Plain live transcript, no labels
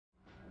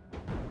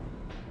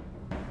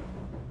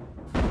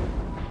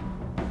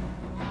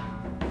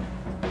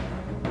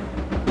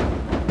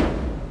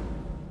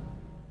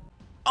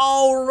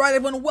Alright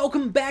everyone,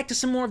 welcome back to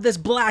some more of this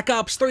Black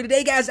Ops 3.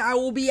 Today guys, I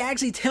will be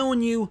actually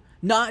telling you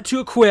not to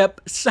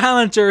equip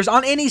silencers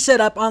on any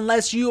setup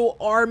unless you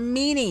are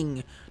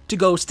meaning to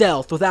go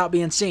stealth without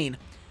being seen.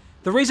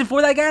 The reason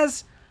for that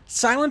guys,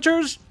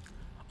 silencers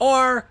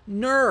are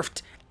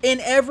nerfed.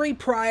 In every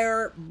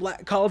prior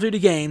Call of Duty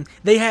game,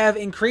 they have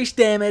increased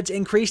damage,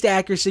 increased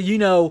accuracy, you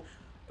know,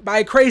 by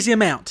a crazy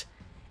amount.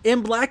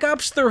 In Black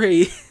Ops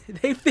 3,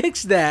 they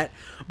fixed that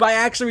by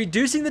actually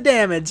reducing the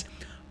damage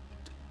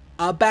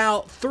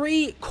about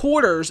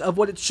 3/4 of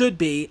what it should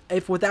be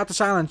if without the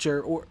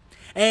silencer,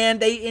 and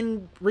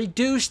they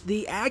reduced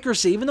the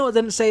accuracy. Even though it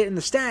didn't say it in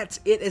the stats,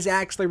 it is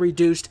actually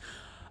reduced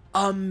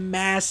a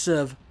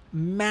massive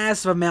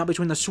amount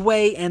between the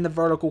sway and the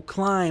vertical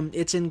climb.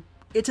 It's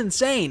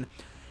insane.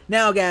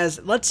 Now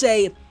guys, let's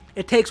say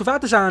it takes,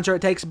 without the silencer,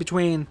 it takes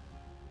between,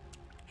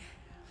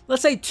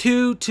 let's say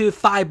 2 to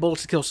 5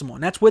 bullets to kill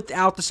someone. That's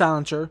without the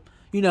silencer.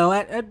 You know,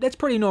 that's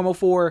pretty normal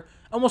for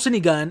almost any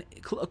gun,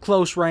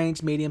 close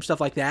range, medium,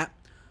 stuff like that.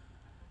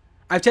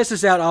 I've tested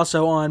this out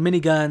also on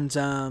miniguns,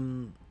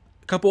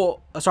 a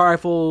couple assault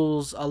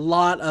rifles, a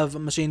lot of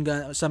submachine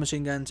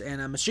guns,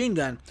 and a machine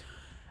gun.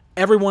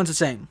 Everyone's the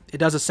same. It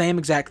does the same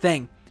exact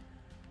thing.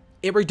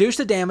 It reduced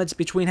the damage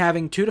between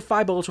having 2 to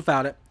 5 bullets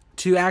without it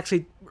to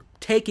actually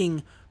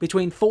taking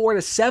between 4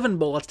 to 7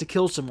 bullets to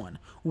kill someone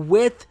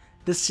with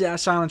the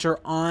silencer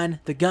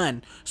on the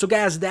gun. So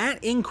guys,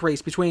 that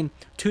increase between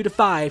 2 to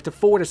 5 to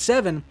 4 to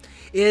 7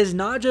 is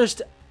not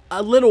just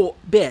a little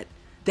bit.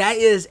 That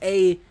is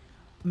a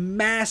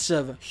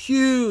massive,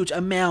 huge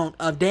amount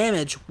of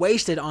damage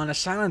wasted on a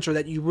silencer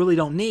that you really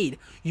don't need.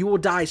 You will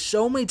die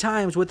so many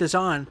times with this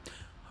on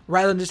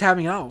rather than just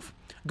having it off.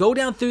 Go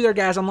down through there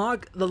guys,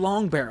 unlock the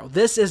long barrel.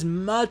 This is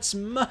much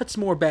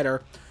more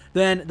better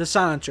than the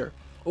silencer,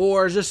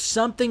 or just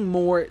something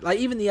more like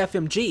even the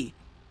FMG.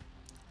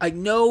 Like,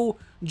 no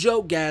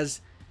joke, guys,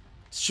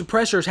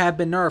 suppressors have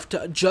been nerfed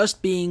to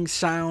just being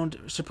sound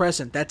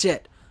suppressant. That's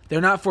it.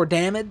 They're not for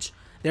damage.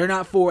 They're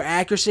not for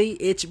accuracy.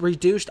 It's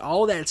reduced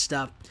all that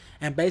stuff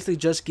and basically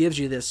just gives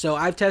you this. So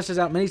I've tested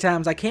this out many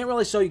times. I can't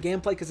really show you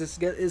gameplay because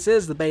this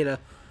is the beta,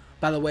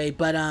 by the way.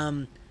 But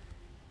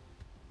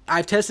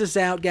I've tested this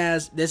out,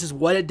 guys. This is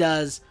what it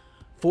does.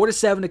 4 to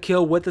 7 to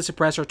kill with the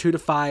suppressor. 2 to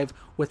 5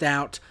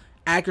 without.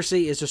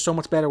 Accuracy is just so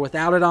much better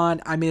without it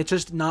on. I mean, it's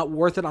just not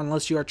worth it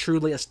unless you are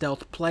truly a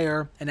stealth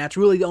player. And that's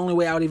really the only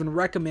way I would even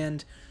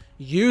recommend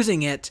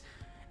using it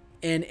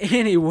in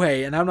any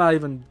way. And I'm not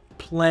even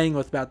playing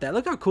with about that.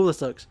 Look how cool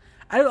this looks.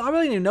 I really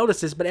didn't even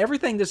notice this, but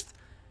everything just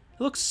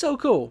looks so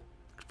cool.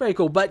 It's very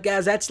cool. But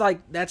guys, that's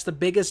the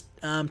biggest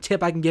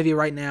tip I can give you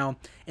right now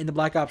in the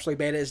Black Ops 3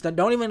 beta is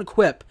don't even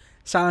equip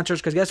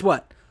silencers, because guess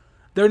what?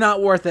 They're not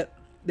worth it.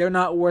 They're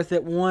not worth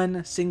it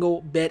one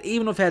single bit.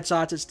 Even with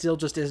headshots, it still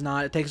just is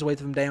not. It takes away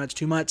from damage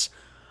too much.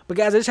 But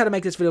guys, I just had to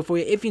make this video for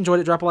you. If you enjoyed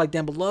it, drop a like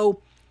down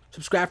below.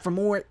 Subscribe for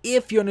more.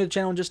 If you're new to the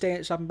channel and just stay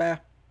at shopping by.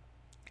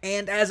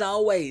 And as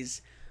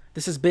always,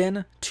 this has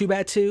been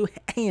 2x2,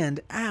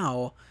 and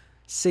I'll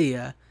see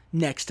ya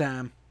next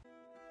time.